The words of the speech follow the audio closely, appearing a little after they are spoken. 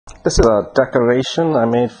This is a decoration I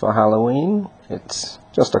made for Halloween. It's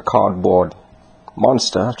just a cardboard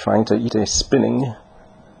monster trying to eat a spinning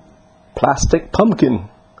plastic pumpkin.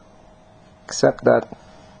 Except that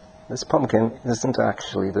this pumpkin isn't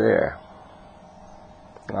actually there.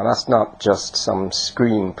 Now that's not just some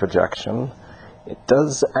screen projection. It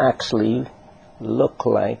does actually look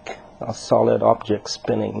like a solid object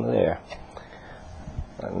spinning there.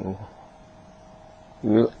 And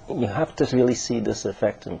you have to really see this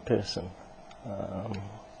effect in person.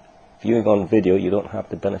 Viewing on video, you don't have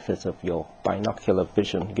the benefit of your binocular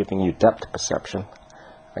vision giving you depth perception.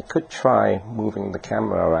 I could try moving the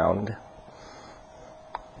camera around,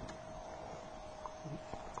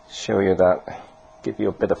 show you that, give you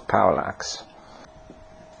a bit of parallax.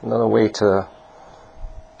 Another way to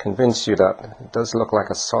convince you that it does look like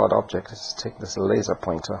a solid object is to take this laser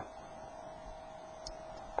pointer.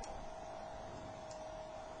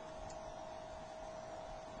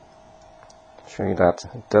 Show you that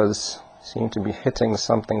it does seem to be hitting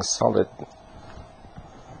something solid,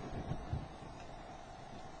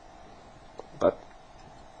 but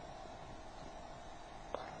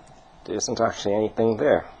there isn't actually anything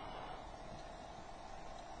there.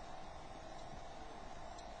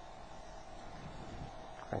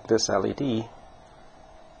 Like this LED.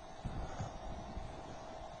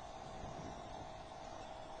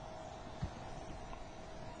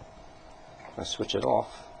 I switch it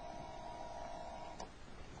off.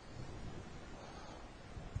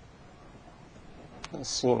 Doesn't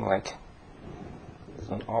seem like there's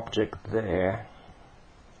an object there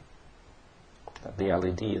that the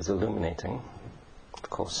LED is illuminating. Of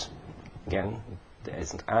course, again, there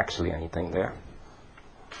isn't actually anything there.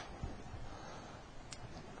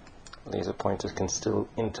 Laser pointers can still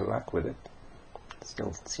interact with it. It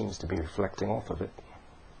still seems to be reflecting off of it.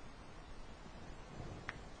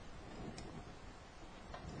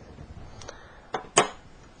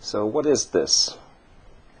 So what is this?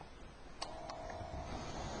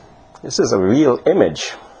 This is a real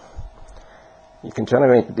image. You can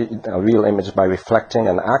generate a real image by reflecting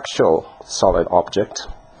an actual solid object,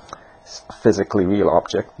 a physically real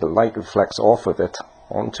object. The light reflects off of it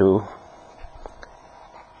onto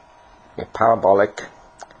a parabolic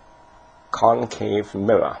concave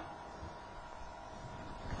mirror.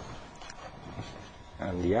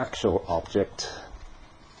 And the actual object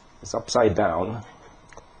is upside down.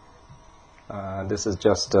 This is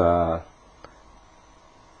just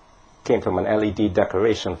came from an LED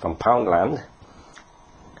decoration from Poundland,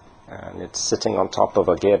 and it's sitting on top of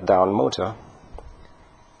a geared down motor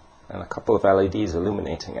and a couple of LEDs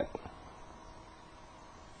illuminating it.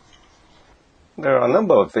 There are a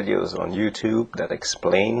number of videos on YouTube that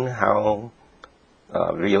explain how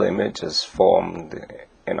a real image is formed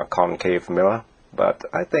in a concave mirror, but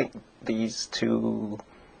I think these two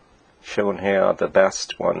shown here are the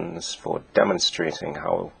best ones for demonstrating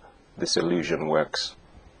how this illusion works.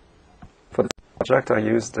 For this project I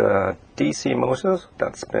used a DC motor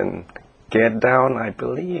that's been geared down, I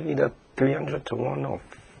believe either 300 to 1 or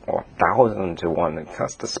 1000 to 1. It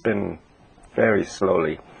has to spin very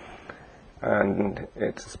slowly. And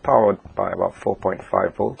it's powered by about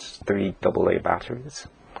 4.5 volts, 3 AA batteries.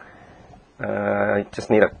 You just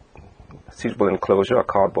need a suitable enclosure, a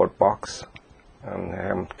cardboard box, and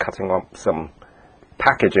I'm cutting up some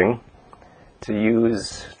packaging to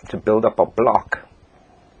use to build up a block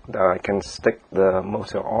that I can stick the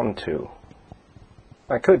motor onto.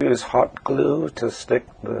 I could use hot glue to stick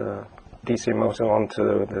the DC motor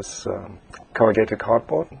onto this corrugated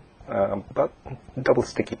cardboard, but double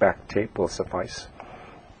sticky back tape will suffice.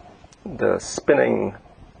 The spinning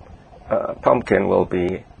pumpkin will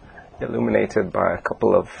be illuminated by a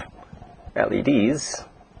couple of LEDs,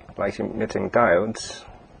 light emitting diodes,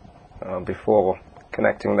 before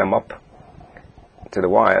connecting them up to the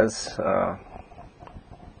wires.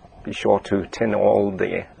 Be sure to tin all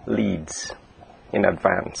the leads in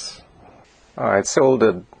advance. I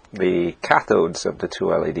soldered the cathodes of the two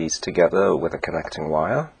LEDs together with a connecting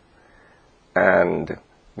wire, and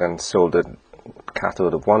then soldered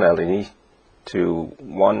cathode of one LED to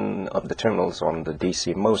one of the terminals on the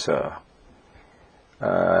DC motor.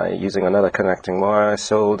 Using another connecting wire, I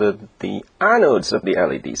soldered the anodes of the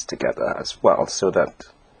LEDs together as well, so that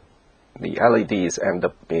the LEDs end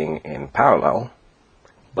up being in parallel,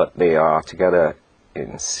 but they are together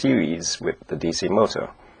in series with the DC motor.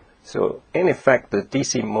 So in effect, the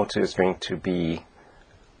DC motor is going to be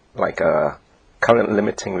like a current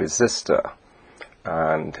limiting resistor.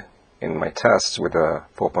 And in my tests with a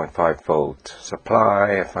 4.5 volt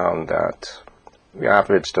supply, I found that we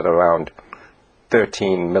averaged at around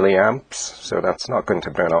 13 milliamps, so that's not going to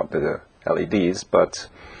burn out the LEDs, but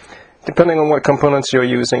Depending on what components you're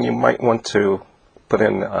using, you might want to put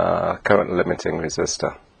in a current limiting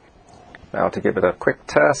resistor. Now to give it a quick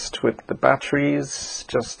test with the batteries,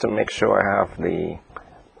 just to make sure I have the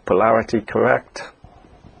polarity correct.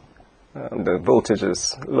 The voltage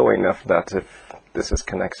is low enough that if this is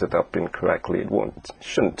connected up incorrectly, it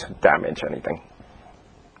shouldn't damage anything.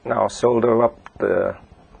 Now solder up the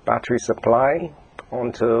battery supply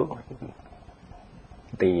onto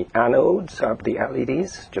the anodes of the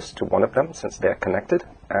LEDs, just to one of them since they're connected,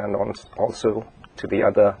 and also to the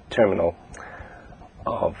other terminal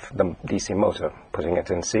of the DC motor, putting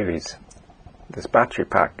it in series. This battery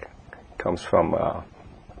pack comes from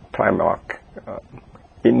Primark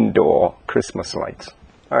indoor Christmas lights.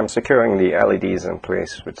 I'm securing the LEDs in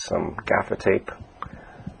place with some gaffer tape.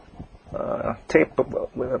 Tape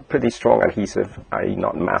with a pretty strong adhesive, i.e.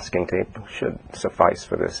 not masking tape, should suffice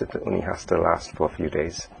for this. It only has to last for a few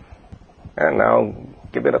days. And now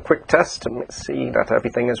give it a quick test to see that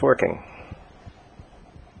everything is working.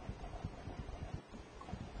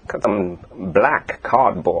 Cut some black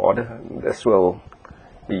cardboard. This will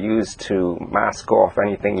be used to mask off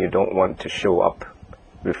anything you don't want to show up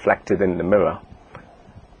reflected in the mirror.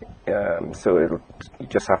 So you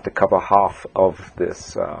just have to cover half of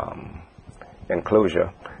this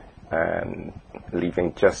enclosure and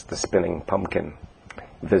leaving just the spinning pumpkin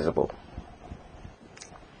visible.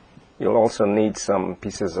 You'll also need some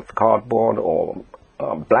pieces of cardboard, or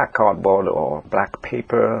black cardboard or black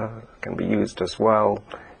paper can be used as well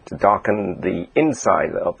to darken the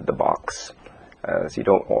inside of the box, as you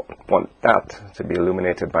don't want that to be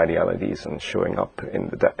illuminated by the LEDs and showing up in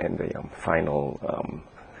the final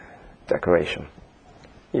decoration.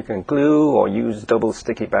 You can glue or use double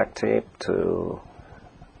sticky back tape to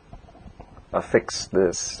affix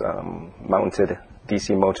this mounted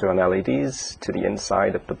DC motor and LEDs to the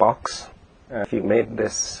inside of the box. If you made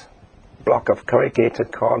this block of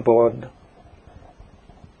corrugated cardboard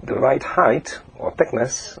the right height or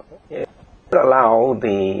thickness, it will allow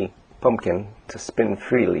the pumpkin to spin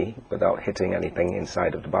freely without hitting anything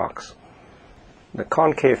inside of the box. The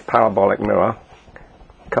concave parabolic mirror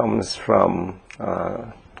comes from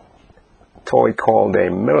a toy called a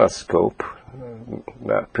Mirascope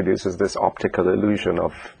that produces this optical illusion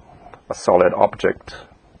of a solid object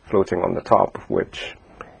floating on the top, which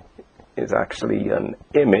is actually an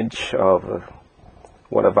image of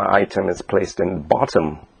whatever item is placed in the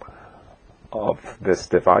bottom of this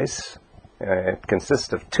device. It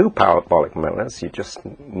consists of two parabolic mirrors. You just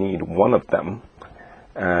need one of them,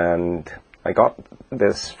 and I got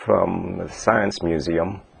this from the Science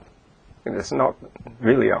Museum. It's not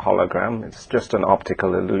really a hologram, it's just an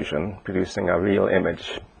optical illusion producing a real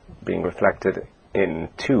image being reflected in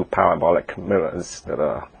two parabolic mirrors that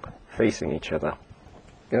are facing each other.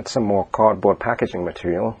 Get some more cardboard packaging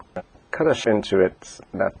material, cut a shape into it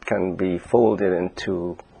that can be folded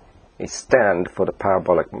into a stand for the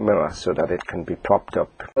parabolic mirror so that it can be propped up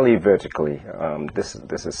really vertically. This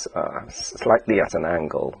is slightly at an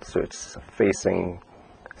angle, so it's facing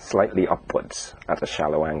slightly upwards at a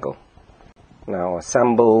shallow angle. Now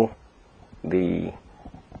assemble the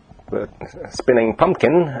spinning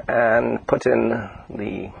pumpkin and put in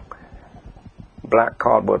the black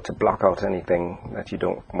cardboard to block out anything that you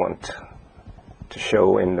don't want to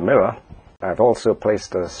show in the mirror. I've also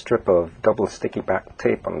placed a strip of double sticky back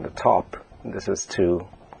tape on the top. This is to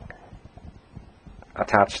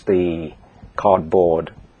attach the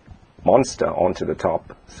cardboard monster onto the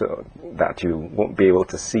top so that you won't be able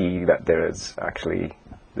to see that there is actually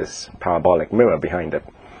this parabolic mirror behind it.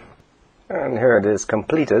 And here it is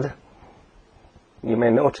completed. You may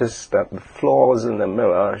notice that the flaws in the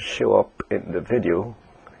mirror show up in the video,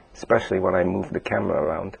 especially when I move the camera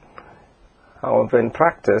around. However, in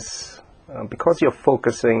practice, because you're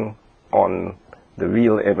focusing on the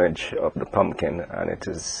real image of the pumpkin and it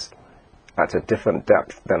is at a different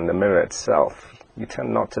depth than the mirror itself, you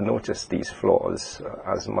tend not to notice these flaws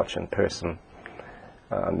as much in person.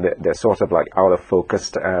 They're sort of like out of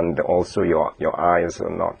focus, and also your eyes are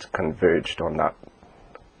not converged on that,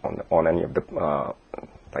 on any of the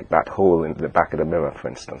like that hole in the back of the mirror, for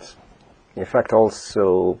instance. The effect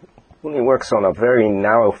also only works on a very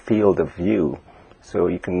narrow field of view, so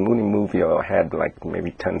you can only move your head like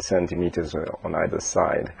maybe 10 centimeters on either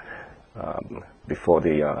side before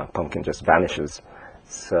the pumpkin just vanishes.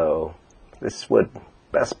 So this would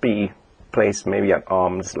best be placed maybe at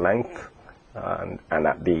arm's length and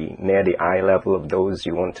at near the eye level of those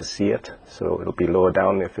you want to see it. So it'll be lower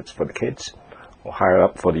down if it's for the kids, or higher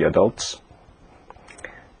up for the adults.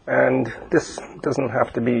 And this doesn't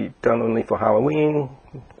have to be done only for Halloween.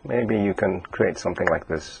 Maybe you can create something like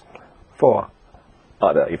this for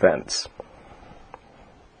other events.